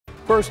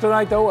First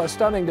tonight, though, a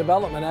stunning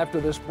development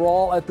after this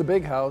brawl at the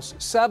Big House.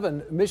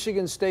 7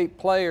 Michigan State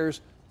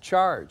players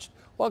charged.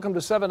 Welcome to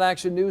 7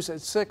 Action News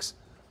at 6.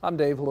 I'm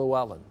Dave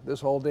Llewellyn.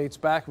 This all dates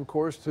back, of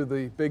course, to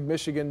the big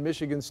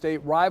Michigan State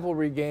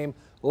rivalry game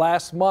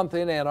last month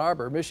in Ann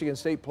Arbor. Michigan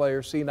State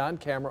players seen on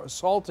camera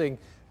assaulting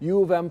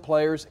U of M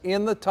players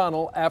in the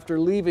tunnel after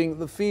leaving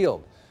the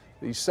field.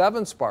 These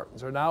 7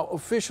 Spartans are now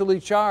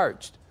officially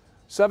charged.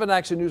 7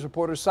 Action News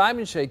reporter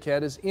Simon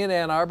Shaquette is in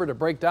Ann Arbor to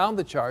break down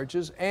the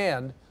charges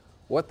and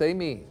what they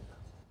mean.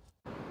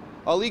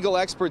 A legal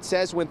expert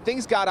says when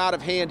things got out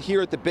of hand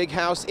here at the Big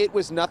House, it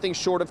was nothing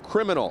short of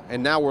criminal.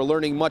 And now we're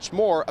learning much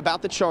more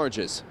about the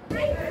charges.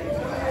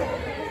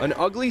 An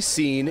ugly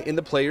scene in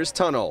the players'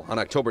 tunnel on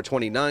October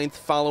 29th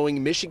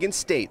following Michigan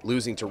State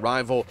losing to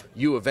rival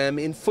U of M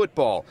in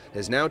football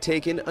has now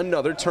taken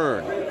another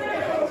turn.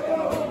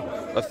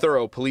 A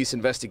thorough police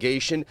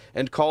investigation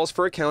and calls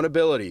for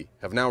accountability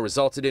have now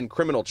resulted in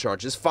criminal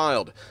charges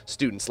filed.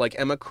 Students like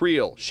Emma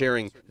Creel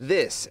sharing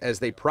this as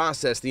they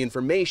process the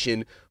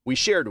information we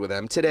shared with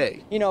them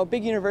today. You know,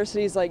 big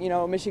universities like,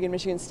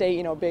 Michigan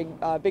State,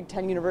 Big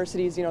Ten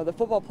universities, the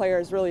football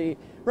players really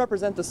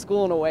represent the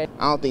school in a way.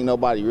 I don't think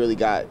nobody really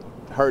got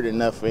hurt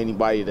enough for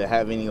anybody to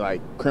have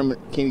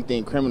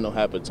anything criminal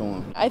happen to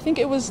them. I think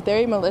it was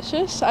very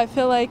malicious. I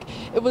feel like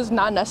it was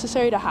not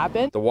necessary to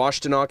happen. The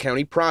Washtenaw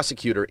County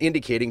Prosecutor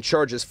indicating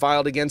charges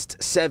filed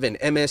against 7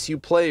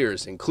 MSU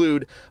players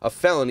include a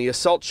felony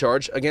assault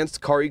charge against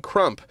Kari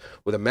Crump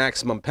with a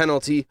maximum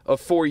penalty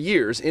of 4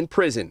 years in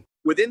prison.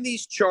 Within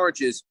these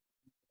charges,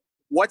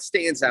 what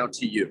stands out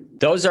to you?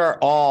 Those are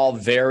all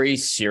very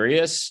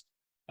serious.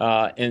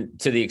 And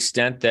to the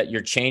extent that you're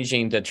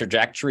changing the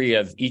trajectory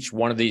of each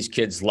one of these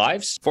kids'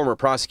 lives. Former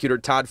prosecutor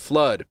Todd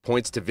Flood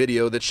points to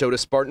video that showed a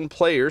Spartan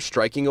player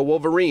striking a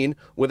Wolverine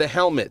with a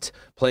helmet,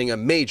 playing a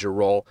major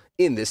role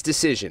in this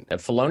decision. A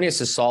felonious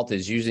assault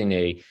is using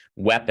a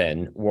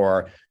weapon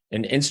or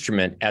an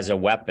instrument as a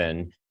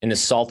weapon and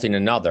assaulting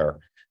another.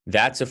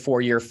 That's a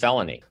 4-year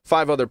felony.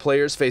 5 other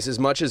players face as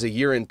much as a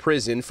year in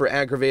prison for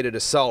aggravated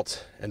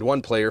assault, and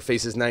 1 player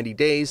faces 90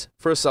 days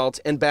for assault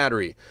and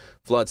battery.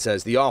 Flood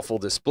says the awful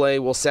display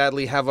will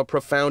sadly have a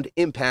profound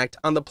impact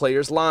on the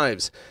players'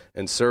 lives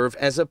and serve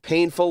as a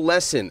painful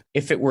lesson.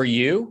 If it were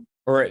you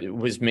or it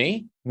was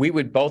me, we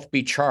would both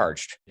be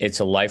charged. It's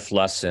a life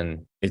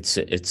lesson.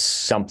 It's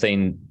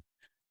something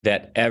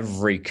that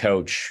every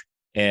coach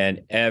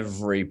and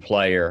every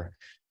player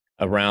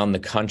around the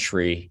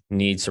country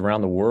needs,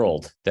 around the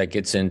world that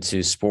gets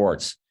into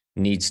sports,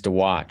 needs to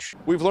watch.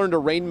 We've learned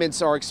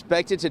arraignments are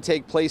expected to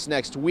take place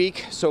next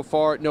week. So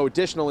far, no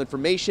additional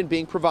information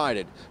being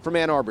provided. From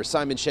Ann Arbor,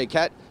 Simon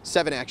Shaquette,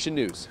 7 Action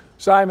News.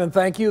 Simon,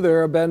 thank you.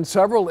 There have been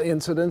several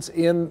incidents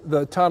in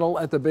the tunnel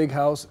at the Big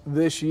House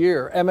this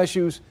year.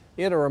 MSU's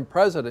interim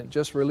president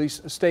just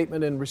released a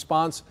statement in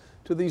response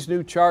to these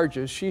new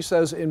charges. She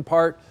says, in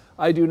part,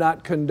 "I do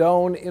not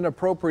condone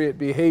inappropriate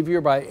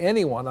behavior by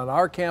anyone on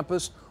our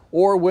campus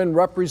or when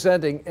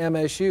representing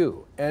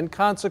MSU, and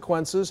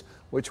consequences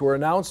which were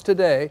announced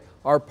today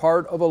are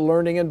part of a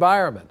learning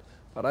environment.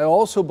 But I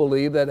also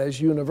believe that as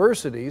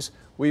universities,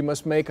 we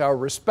must make our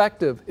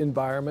respective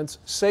environments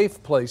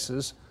safe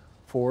places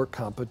for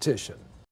competition."